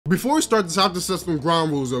Before we start this, I have to set some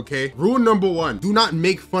ground rules, okay? Rule number 1, do not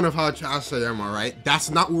make fun of how trash I am, all right? That's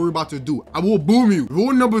not what we're about to do. I will boom you.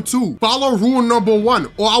 Rule number 2, follow rule number 1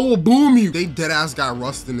 or I will boom you. They dead ass got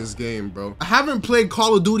rust in this game, bro. I haven't played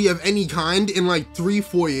Call of Duty of any kind in like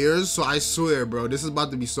 3-4 years, so I swear, bro, this is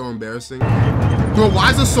about to be so embarrassing. Bro,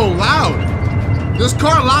 why is it so loud? This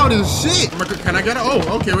car loud as shit. Can I get it?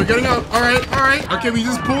 Oh, okay, we're getting out. All right. Okay, we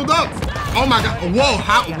just pulled up. Oh my God, whoa,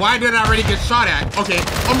 why did I already get shot at? Okay,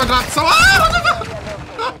 oh my God, so,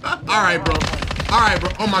 all right, bro.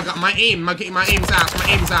 Oh my God, my aim's ass,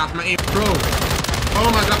 bro.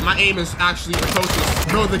 Oh my God, my aim is actually atrocious.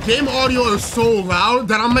 Bro, the game audio is so loud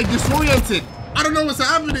that I'm like disoriented. I don't know what's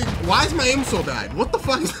happening. Why is my aim so bad? What the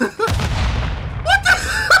fuck is what the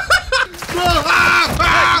bro,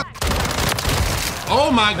 oh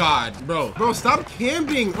my God, bro, stop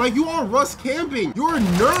camping. Like, you on Rust camping. You're a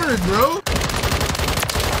nerd, bro.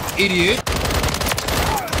 Idiot.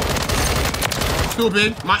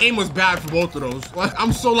 Stupid. My aim was bad for both of those. Like,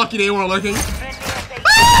 I'm so lucky they weren't looking.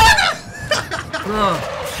 Bro,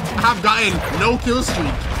 I've gotten no kill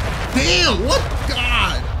streak. Damn, what?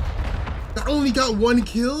 God. I only got 1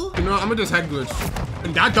 kill? You know, I'm gonna just head glitch.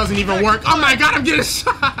 And that doesn't even work. Oh my God, I'm getting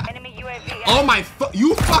shot. Oh my,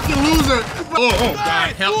 you fucking loser. Oh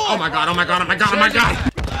God, hell. Oh my God.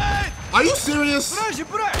 Are you serious?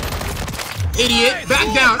 Idiot, back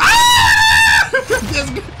down.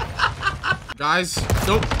 Guys,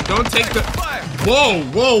 don't take the,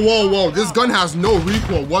 whoa. This gun has no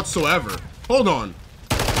recoil whatsoever. Hold on.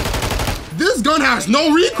 This gun has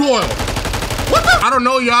no recoil. What the? I don't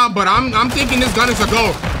know, y'all, but I'm thinking this gun is a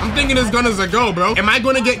go. Bro. Am I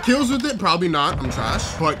gonna get kills with it? Probably not. I'm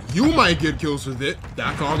trash. But you might get kills with it.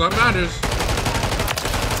 That's all that matters.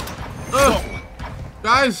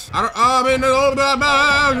 Guys, guys,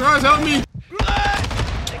 help me.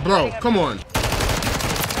 Bro, come on.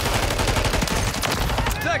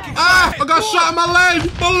 I got shot in my leg.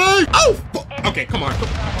 Oh, okay, come on.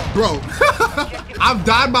 Bro, I've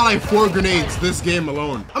died by like 4 grenades this game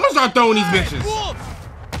alone. I'm gonna start throwing these bitches.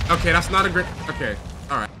 Okay, that's not a great, okay,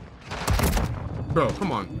 all right. Bro,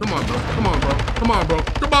 come on, bro.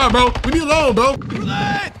 Leave me alone, bro.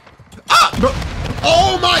 Bro.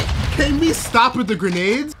 Oh my, can we stop with the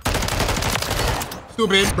grenades?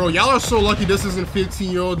 Stupid. Bro, y'all are so lucky this isn't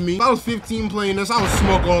 15-year-old me. If I was 15 playing this, I would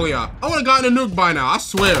smoke all of y'all. I would've gotten a nuke by now, I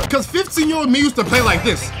swear. Because 15-year-old me used to play like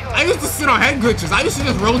this. I used to sit on head glitches. I used to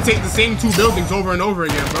just rotate the same 2 buildings over and over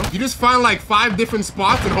again, bro. You just find like 5 different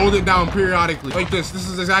spots and hold it down periodically. Like this. This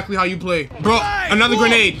is exactly how you play. Bro, another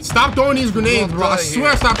grenade. Stop throwing these grenades, bro. I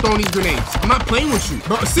swear stop throwing these grenades. I'm not playing with you.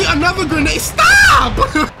 Bro, see, another grenade. Stop!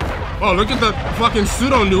 Oh, look at the fucking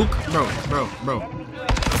pseudo nuke. Bro.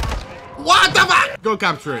 What the fuck? Go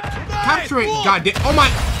capture it. Capture it, goddamn. Oh my.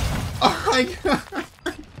 Oh my God.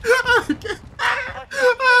 He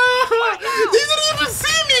didn't even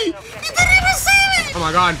see me. Oh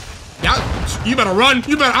my God. Yeah, you better run.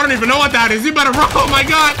 I don't even know what that is. You better run. Oh my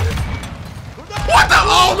God. What the?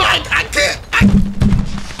 Oh my, I can't.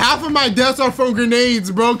 Half of my deaths are from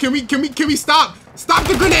grenades, bro. Can we stop? Stop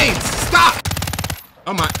the grenades. Stop.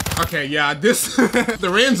 Oh my, okay, yeah, this, the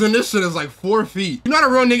range on this shit is like 4 feet. You're not a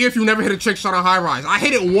real nigga if you never hit a trick shot on high rise. I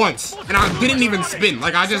hit it once, and I didn't even spin.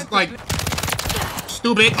 Like, I just, like,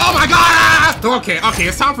 stupid. Oh my God! Okay,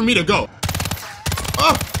 it's time for me to go.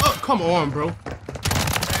 Oh, come on, bro.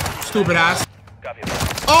 Stupid ass.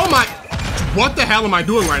 Oh my, what the hell am I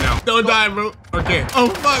doing right now? Don't die, bro. Okay, oh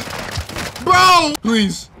fuck. Bro!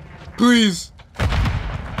 Please.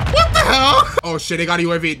 What the hell? Oh shit, they got a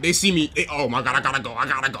UAV. They see me. Oh my God, I gotta go.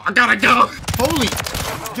 Holy,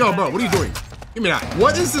 yo, bro, what are you doing? Give me that.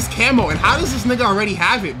 What is this camo and how does this nigga already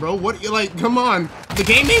have it, bro? What, like, come on. The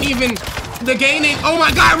game ain't, oh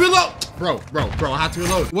my God, reload. Bro, I have to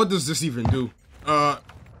reload. What does this even do?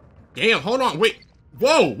 Damn, hold on, wait.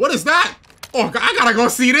 Whoa, what is that? Oh, I gotta go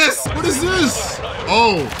see this. What is this?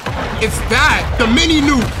 Oh, it's that, the mini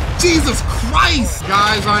nuke. Jesus Christ.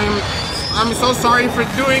 Guys, I'm so sorry for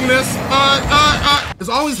doing this. It's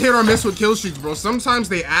always hit or miss with kill streaks, bro. Sometimes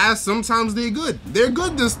they ass, sometimes they good. They're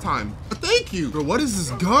good this time. But thank you. Bro, what is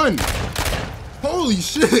this gun? Holy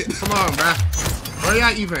shit. Come on, bro. Where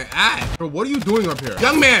y'all even at? Bro, what are you doing up here?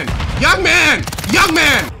 Young man.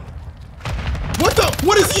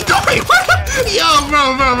 What is he doing? Yo,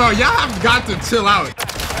 bro. Y'all have got to chill out.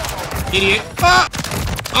 Idiot.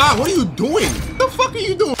 What are you doing? What the fuck are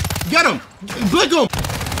you doing? Get him. Blick him.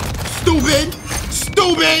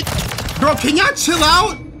 Stupid. Bro, can y'all chill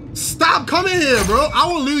out? Stop coming here, bro. I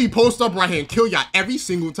will literally post up right here and kill y'all every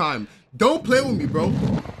single time. Don't play with me, bro.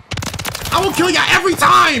 I will kill y'all every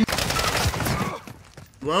time.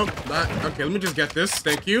 Well, okay, let me just get this.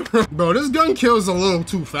 Thank you. Bro, this gun kills a little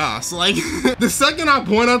too fast. Like, the second I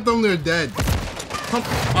point at them, they're dead. All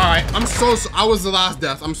right, I was the last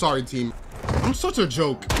death. I'm sorry, team. I'm such a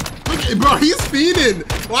joke. Look at, bro, he's feeding.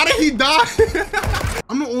 Why did he die?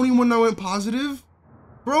 I'm the only one that went positive?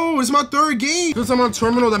 Bro, it's my 3rd game. Since I'm on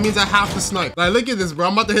terminal, that means I have to snipe. Like, look at this, bro.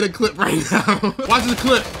 I'm about to hit a clip right now. Watch this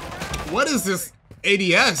clip. What is this?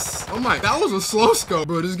 ADS. Oh my, that was a slow scope.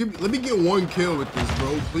 Bro, let me get 1 kill with this,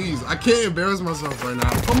 bro, please. I can't embarrass myself right now.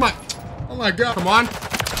 Oh my God. Come on.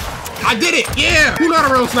 I did it, yeah. Who not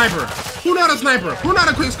a real sniper? Who not a sniper? Who not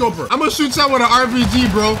a quick scoper? I'm gonna shoot y'all with an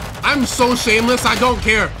RPG, bro. I'm so shameless, I don't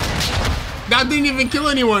care. That didn't even kill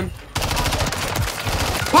anyone.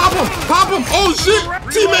 Pop him, pop him. Oh shit,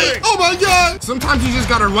 teammate, oh my God. Sometimes you just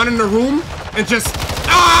gotta run in the room and just,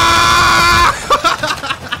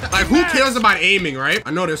 Like, who cares about aiming, right?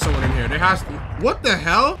 I know there's someone in here. There has to. What the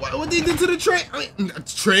hell? What they did to the train?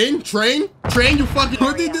 Train, you fucking.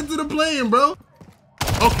 What they did to the plane, bro?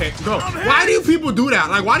 Okay, go. Why do you people do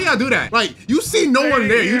that? Like, why do y'all do that? Like, you see no one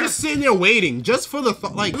there. You're just sitting there waiting just for the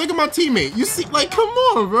like, look at my teammate. You see, like, come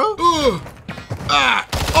on, bro.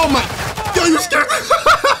 Oh my. Yo, you scared?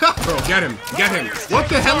 Bro, get him. Get him. What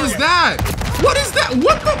the hell is that? What is that?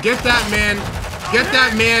 What the? Get that, man. Get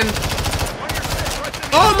that, man.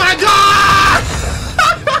 Oh my God!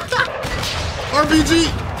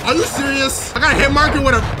 RPG, are you serious? I got a hit marker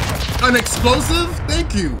with an explosive?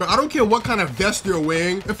 Thank you. I don't care what kind of vest you're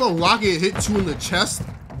wearing. If a rocket hits you in the chest,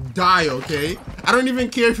 die, okay? I don't even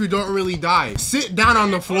care if you don't really die. Sit down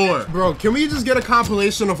on the floor. Bro, can we just get a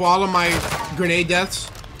compilation of all of my grenade deaths?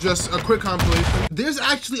 Just a quick compilation. There's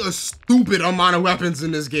actually a stupid amount of weapons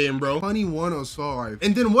in this game, bro. 21 assault rifle.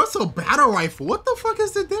 And then what's a battle rifle? What the fuck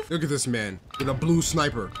is the difference? Look at this man with a blue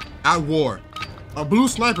sniper at war. A blue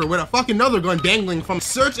sniper with a fucking another gun dangling from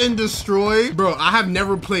Search and Destroy. Bro, I have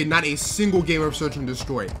never played not a single game of Search and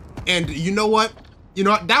Destroy. And you know what? You know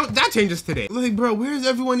what? That changes today. Like, bro, where's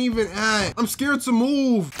everyone even at? I'm scared to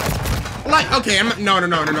move. Like, okay, no,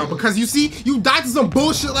 because you see, you died to some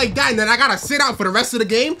bullshit like that, and then I gotta sit out for the rest of the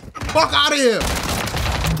game? Fuck out of here.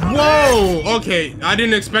 Whoa, okay, I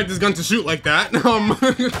didn't expect this gun to shoot like that.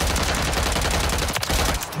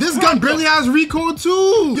 This gun barely has recoil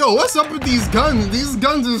too. Yo, what's up with these guns? These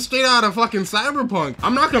guns are straight out of fucking Cyberpunk.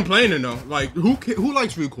 I'm not complaining though. Like, who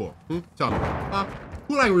likes recoil? Tell me.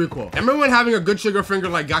 Who likes recoil? Remember when having a good trigger finger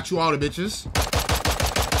like got you all the bitches?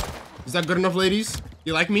 Is that good enough, ladies?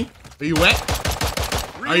 You like me? Are you wet?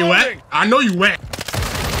 Are you wet? I know you wet.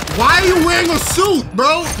 Why are you wearing a suit,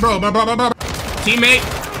 bro? Bro. Teammate.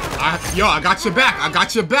 Yo, I got your back. I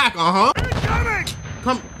got your back,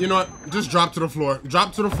 Come, you know what? Just drop to the floor.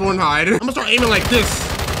 Drop to the floor and hide. I'm gonna start aiming like this.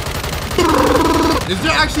 Is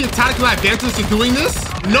there actually a tactical advantage to doing this?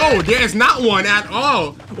 No, there is not one at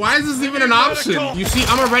all. Why is this even an option? You see,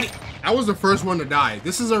 I'm already... I was the first one to die.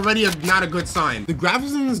 This is already not a good sign. The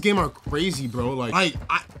graphics in this game are crazy, bro.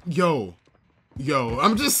 Yo,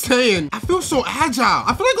 I'm just saying. I feel so agile.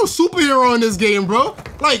 I feel like a superhero in this game, bro.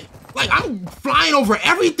 Like I'm flying over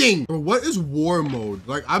everything. Bro, what is war mode?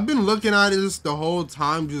 Like, I've been looking at this the whole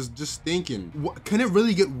time, just thinking, what, can it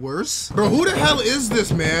really get worse? Bro, who the hell is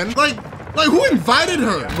this, man? Like who invited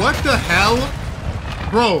her? What the hell?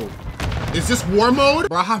 Bro, is this war mode?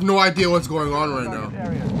 Bro, I have no idea what's going on right now.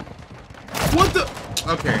 What the?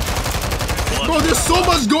 Okay. Bro, there's so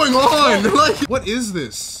much going on. Like, what is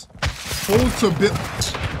this? Hold to build.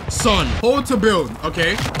 Son, hold to build,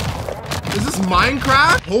 okay. Is this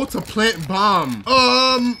Minecraft? Hold to plant bomb.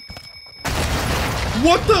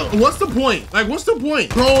 What's the point? Like, what's the point?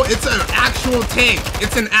 Bro, it's an actual tank.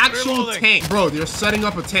 It's an actual tank. Bro, they're setting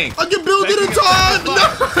up a tank. I can build it in time. No.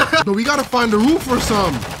 But we gotta find the roof or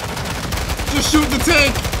some. Just shoot the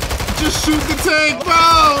tank. Just shoot the tank,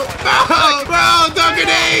 bro. Bro, the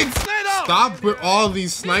grenades. Stop with all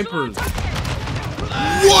these snipers.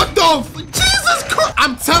 What the? Jesus Christ.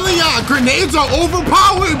 I'm telling y'all, grenades are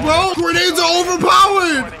overpowered, bro. Grenades are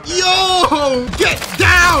overpowered. Yo, get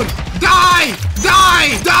down. Die.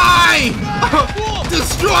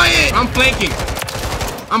 Destroy it. I'm flanking.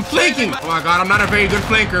 Oh my God, I'm not a very good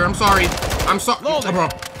flanker. I'm sorry. Bro.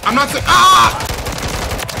 I'm not saying.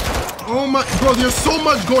 Oh my, bro, there's so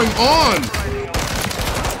much going on.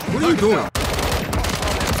 What are you doing?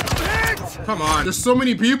 Come on, there's so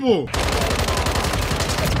many people.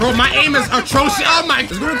 Bro, my aim is atrocious. Oh my,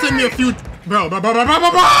 it's gonna take me a few, bro. It's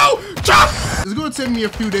gonna take me a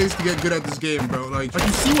few days to get good at this game, bro. Like you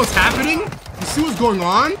see what's happening? You see what's going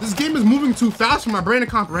on? This game is moving too fast for my brain to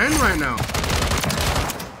comprehend right now.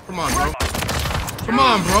 Come on, bro. Come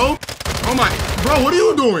on, bro. Oh my, bro, what are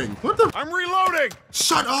you doing? What the? I'm reloading.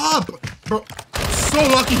 Shut up, bro. So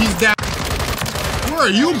lucky he's down. Where are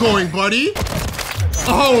you going, buddy?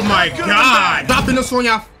 Oh my god. Stop in this on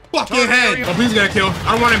your fucking head. Oh, please get a kill.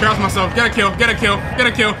 I don't want to embarrass myself. Get a kill. Get a kill. Get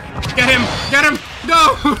a kill. Get him. Get him.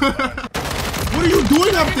 Go. What are you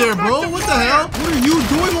doing up there, bro? What the hell? What are you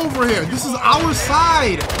doing over here? This is our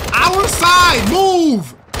side. Our side.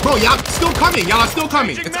 Move. Bro, y'all still coming. Y'all are still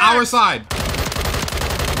coming. It's our side.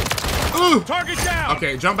 Target down.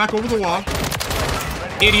 Okay, jump back over the wall.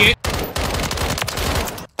 Idiot.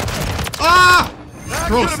 Ah!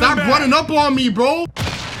 Bro, stop running up on me, bro.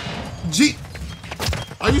 Gee.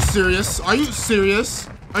 Are you serious? Are you serious?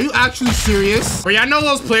 Are you actually serious? Bro, y'all know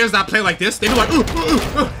those players that play like this? They be like,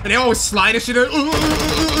 and they always slide and shit. How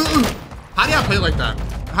do y'all play like that?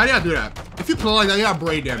 How do y'all do that? If you play like that, you have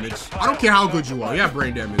brain damage. I don't care how good you are, you have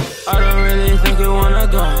brain damage. I don't really think you wanna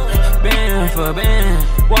go. Band for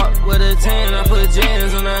band. Walk with a 10, I put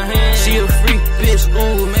jams on her hand. She a freak bitch,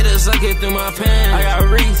 ooh, made her suck it through my pants. I got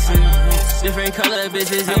Reese, different color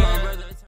bitches in my